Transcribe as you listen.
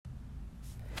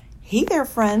Hey there,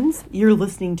 friends. You're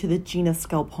listening to the Gina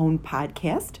Skelpone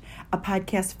podcast, a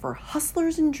podcast for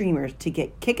hustlers and dreamers to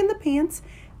get kick in the pants,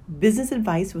 business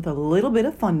advice with a little bit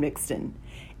of fun mixed in.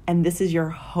 And this is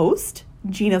your host,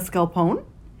 Gina Skelpone.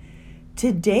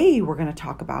 Today, we're going to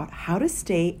talk about how to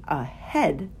stay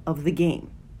ahead of the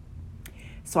game.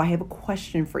 So I have a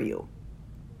question for you.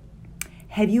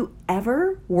 Have you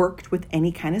ever worked with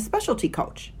any kind of specialty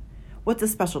coach? What's a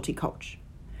specialty coach?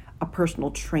 A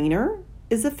personal trainer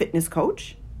is a fitness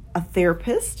coach. A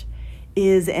therapist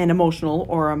is an emotional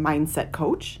or a mindset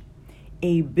coach.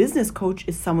 A business coach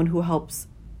is someone who helps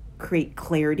create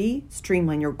clarity,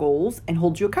 streamline your goals, and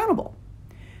hold you accountable.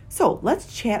 So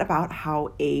let's chat about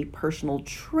how a personal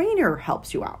trainer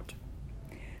helps you out.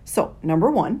 So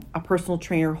number one, a personal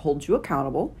trainer holds you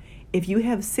accountable. If you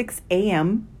have 6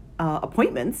 a.m.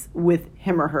 Appointments with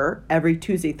him or her every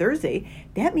Tuesday, Thursday,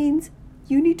 that means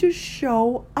you need to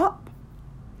show up.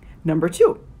 Number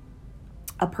two,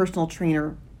 a personal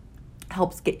trainer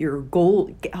helps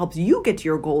you get to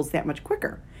your goals that much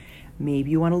quicker.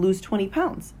 Maybe you want to lose 20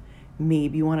 pounds.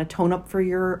 Maybe you want to tone up for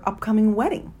your upcoming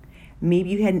wedding. Maybe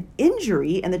you had an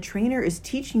injury and the trainer is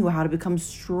teaching you how to become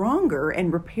stronger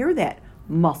and repair that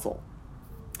muscle.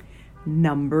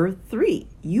 Number three,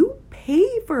 you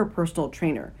pay for a personal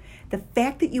trainer. The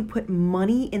fact that you put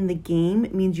money in the game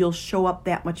means you'll show up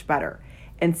that much better.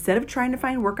 Instead of trying to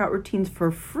find workout routines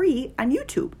for free on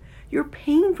YouTube, you're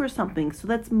paying for something, so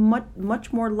that's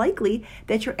much more likely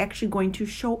that you're actually going to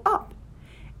show up.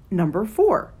 Number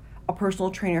four, a personal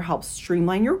trainer helps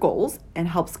streamline your goals and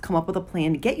helps come up with a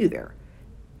plan to get you there. ...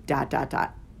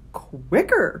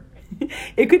 quicker.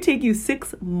 It could take you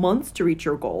 6 months to reach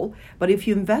your goal, but if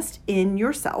you invest in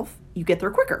yourself, you get there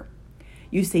quicker.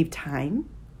 You save time,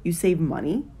 you save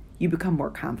money, you become more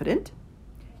confident.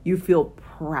 You feel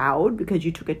proud because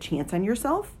you took a chance on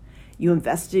yourself. You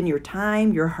invested in your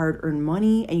time, your hard-earned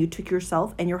money, and you took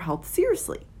yourself and your health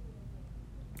seriously.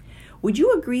 Would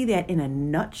you agree that in a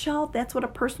nutshell, that's what a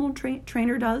personal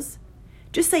trainer does?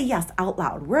 Just say yes out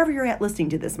loud, wherever you're at listening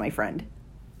to this, my friend.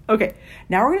 Okay,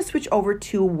 now we're going to switch over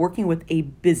to working with a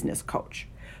business coach.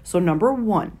 So number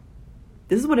one,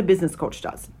 this is what a business coach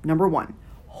does. Number one,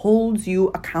 holds you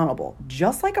accountable,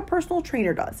 just like a personal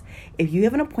trainer does. If you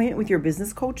have an appointment with your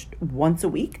business coach once a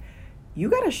week, you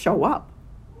got to show up.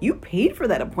 You paid for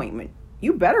that appointment.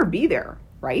 You better be there,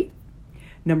 right?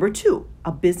 Number two,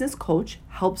 a business coach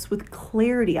helps with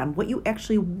clarity on what you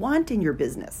actually want in your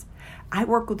business. I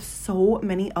work with so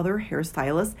many other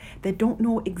hairstylists that don't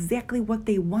know exactly what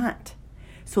they want.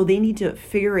 So they need to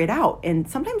figure it out. And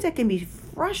sometimes that can be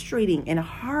frustrating and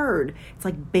hard. It's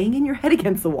like banging your head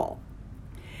against the wall.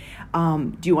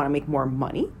 Do you want to make more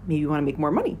money? Maybe you want to make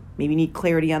more money. Maybe you need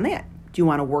clarity on that. Do you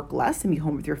want to work less and be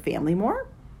home with your family more?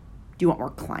 Do you want more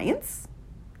clients?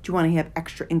 Do you want to have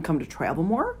extra income to travel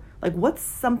more? Like, what's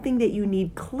something that you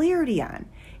need clarity on?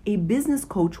 A business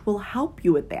coach will help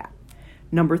you with that.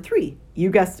 Number three, you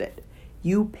guessed it.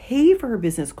 You pay for a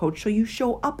business coach so you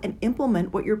show up and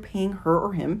implement what you're paying her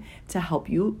or him to help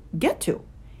you get to.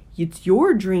 It's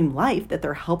your dream life that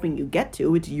they're helping you get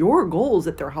to. It's your goals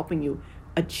that they're helping you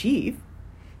achieve.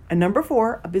 And number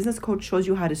four, a business coach shows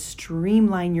you how to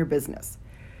streamline your business.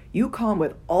 You come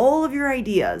with all of your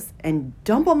ideas and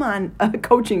dump them on a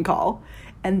coaching call,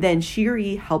 and then she or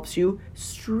he helps you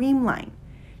streamline.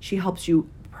 She helps you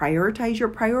prioritize your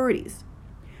priorities.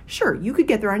 Sure, you could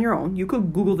get there on your own. You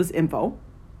could Google this info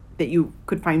that you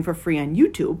could find for free on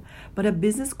YouTube, but a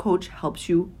business coach helps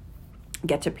you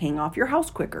get to paying off your house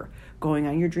quicker, going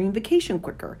on your dream vacation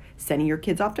quicker, sending your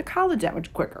kids off to college that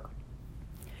much quicker.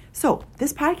 So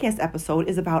this podcast episode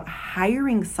is about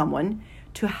hiring someone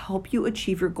to help you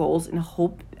achieve your goals and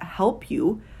help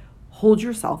you hold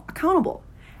yourself accountable.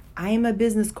 I am a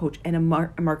business coach and a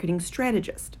marketing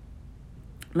strategist.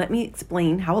 Let me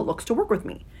explain how it looks to work with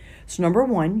me. So number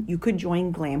one, you could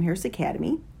join Glam Hairs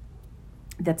Academy.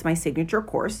 That's my signature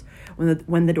course.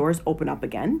 When the doors open up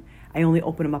again, I only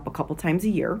open them up a couple times a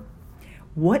year.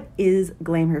 What is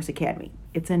Glam Hairs Academy?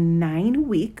 It's a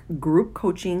 9-week group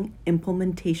coaching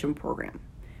implementation program.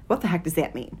 What the heck does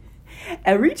that mean?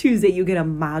 Every Tuesday, you get a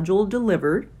module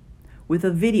delivered with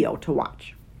a video to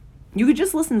watch. You could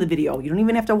just listen to the video. You don't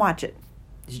even have to watch it.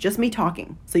 It's just me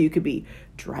talking. So you could be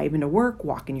driving to work,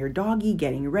 walking your doggy,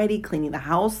 getting ready, cleaning the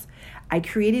house. I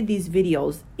created these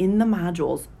videos in the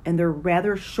modules, and they're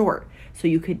rather short. So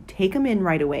you could take them in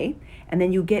right away, and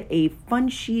then you get a fun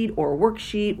sheet or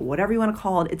worksheet, whatever you want to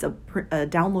call it. It's a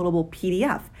downloadable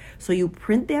PDF. So you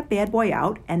print that bad boy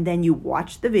out, and then you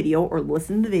watch the video or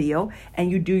listen to the video, and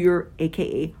you do your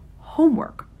AKA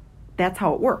homework. That's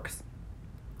how it works.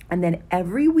 And then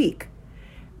every week,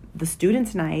 the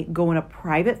students and I go in a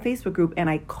private Facebook group and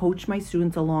I coach my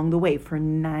students along the way for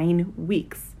 9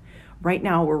 weeks. Right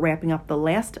now, we're wrapping up the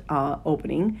last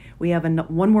opening. We have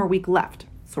one more week left.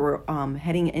 So we're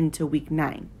heading into week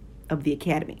 9 of the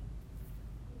academy.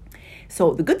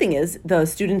 So the good thing is the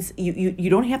students, you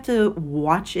don't have to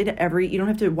watch it you don't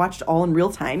have to watch it all in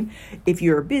real time. If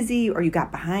you're busy or you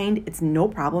got behind, it's no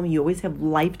problem. You always have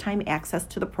lifetime access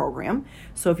to the program.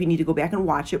 So if you need to go back and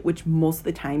watch it, which most of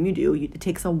the time you do, it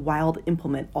takes a while to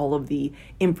implement all of the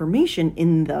information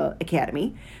in the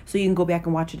academy. So you can go back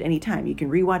and watch it anytime. You can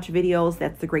rewatch videos.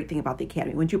 That's the great thing about the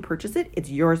academy. Once you purchase it, it's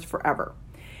yours forever.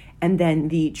 And then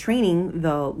the training,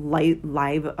 the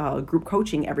live group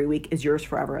coaching every week is yours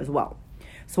forever as well.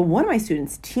 So one of my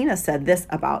students, Tina, said this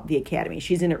about the academy.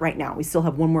 She's in it right now. We still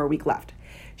have one more week left.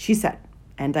 She said,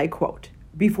 and I quote,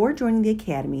 "Before joining the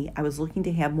academy, I was looking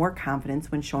to have more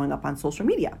confidence when showing up on social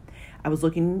media. I was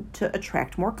looking to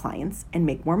attract more clients and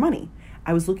make more money.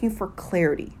 I was looking for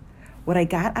clarity. What I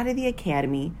got out of the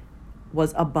academy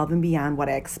was above and beyond what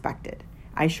I expected.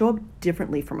 I show up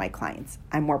differently for my clients.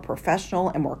 I'm more professional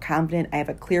and more confident. I have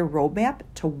a clear roadmap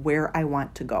to where I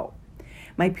want to go.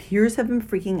 My peers have been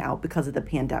freaking out because of the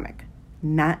pandemic.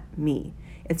 Not me.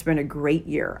 It's been a great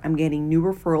year. I'm getting new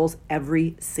referrals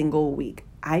every single week.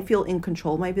 I feel in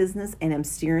control of my business and am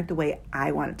steering it the way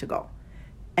I want it to go."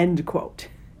 End quote.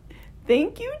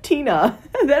 Thank you, Tina.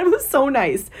 That was so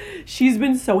nice. She's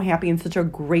been so happy and such a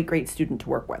great student to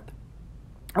work with.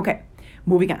 Okay,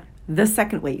 moving on. The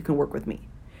second way you can work with me.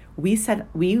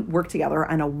 We work together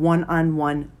on a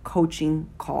one-on-one coaching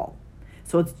call.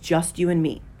 So it's just you and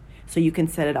me. So you can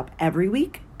set it up every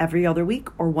week, every other week,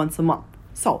 or once a month.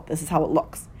 So this is how it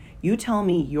looks. You tell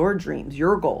me your dreams,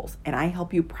 your goals, and I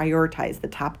help you prioritize the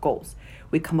top goals.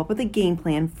 We come up with a game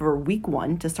plan for week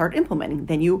 1 to start implementing.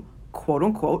 Then you, quote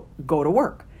unquote, go to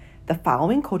work. The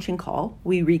following coaching call,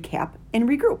 we recap and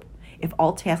regroup. If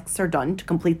all tasks are done to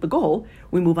complete the goal,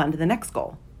 we move on to the next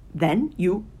goal. Then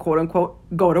you, quote unquote,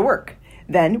 go to work.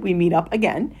 Then we meet up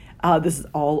again. This is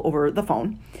all over the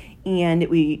phone. And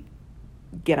we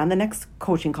get on the next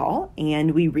coaching call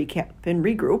and we recap and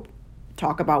regroup,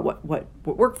 talk about what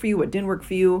worked for you, what didn't work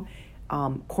for you,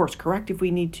 course correct if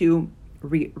we need to,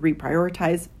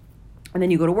 reprioritize, and then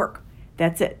you go to work.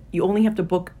 That's it. You only have to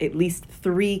book at least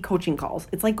 3 coaching calls.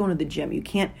 It's like going to the gym. You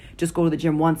can't just go to the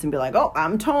gym once and be like, "Oh,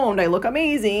 I'm toned. I look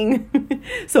amazing."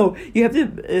 So you have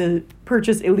to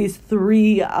purchase at least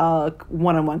 3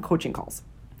 one-on-one coaching calls.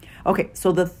 Okay,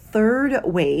 so the third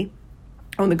way,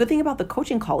 and the good thing about the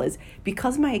coaching call is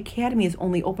because my academy is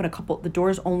only open the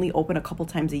doors only open a couple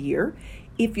times a year.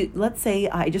 If you, let's say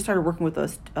I just started working with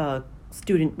a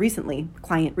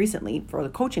client recently for the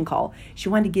coaching call. She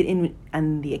wanted to get in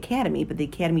on the academy, but the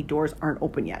academy doors aren't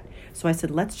open yet. So I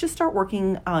said, let's just start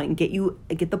working and get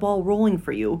the ball rolling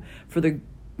for you for the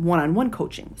one-on-one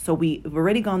coaching. So we've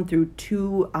already gone through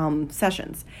 2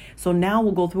 sessions. So now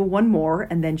we'll go through one more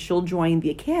and then she'll join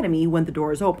the academy when the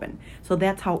door is open. So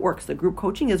that's how it works. The group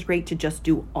coaching is great to just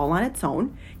do all on its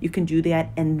own. You can do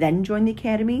that and then join the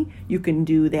academy. You can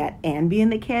do that and be in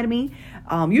the academy.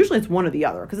 Usually it's one or the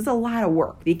other because it's a lot of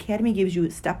work. The academy gives you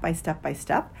step by step,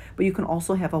 but you can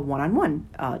also have a one-on-one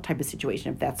type of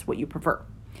situation if that's what you prefer.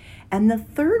 And the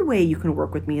third way you can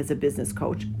work with me as a business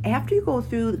coach, after you go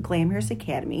through the Glam Harris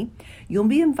Academy, you'll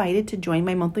be invited to join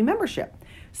my monthly membership.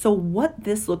 So what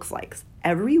this looks like,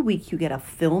 every week you get a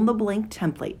fill-in-the-blank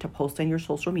template to post on your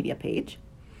social media page.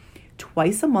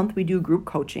 Twice a month we do group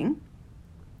coaching.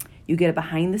 You get a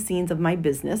behind the scenes of my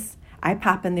business. I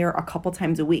pop in there a couple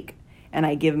times a week and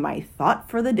I give my thought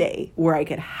for the day where I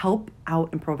could help out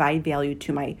and provide value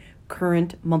to my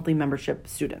current monthly membership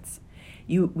students.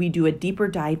 We do a deeper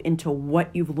dive into what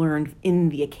you've learned in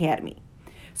the academy.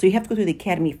 So you have to go through the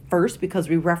academy first because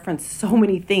we reference so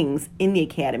many things in the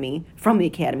academy, from the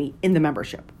academy, in the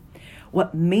membership.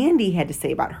 What Mandy had to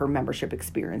say about her membership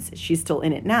experience, she's still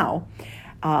in it now,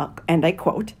 and I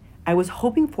quote, "I was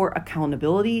hoping for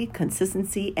accountability,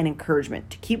 consistency, and encouragement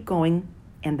to keep going,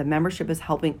 and the membership is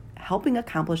helping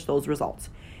accomplish those results.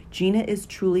 Gina is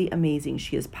truly amazing.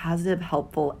 She is positive,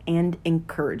 helpful, and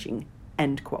encouraging."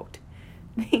 End quote.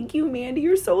 Thank you, Mandy.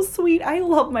 You're so sweet. I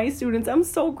love my students. I'm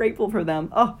so grateful for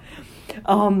them.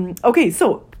 Okay,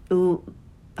 so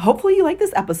hopefully you like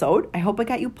this episode. I hope I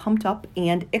got you pumped up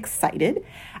and excited.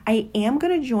 I'm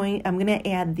going to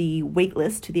add the wait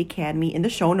list to the academy in the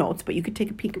show notes, but you could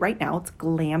take a peek right now. It's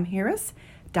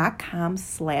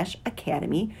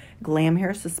glamharris.com/academy. Glam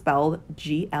Harris is spelled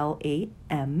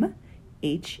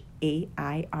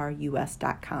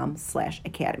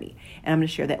GLAMHAIRUS.com/academy. And I'm going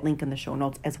to share that link in the show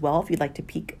notes as well if you'd like to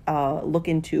look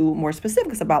into more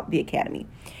specifics about the academy.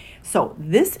 So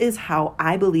this is how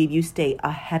I believe you stay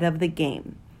ahead of the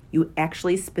game. You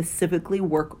actually specifically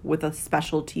work with a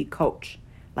specialty coach,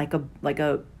 like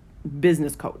a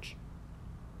business coach.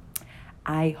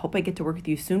 I hope I get to work with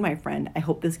you soon, my friend. I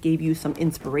hope this gave you some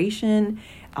inspiration.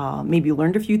 Maybe you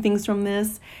learned a few things from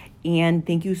this. And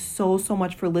thank you so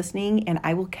much for listening. And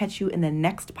I will catch you in the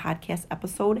next podcast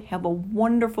episode. Have a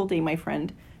wonderful day, my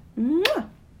friend. Mwah!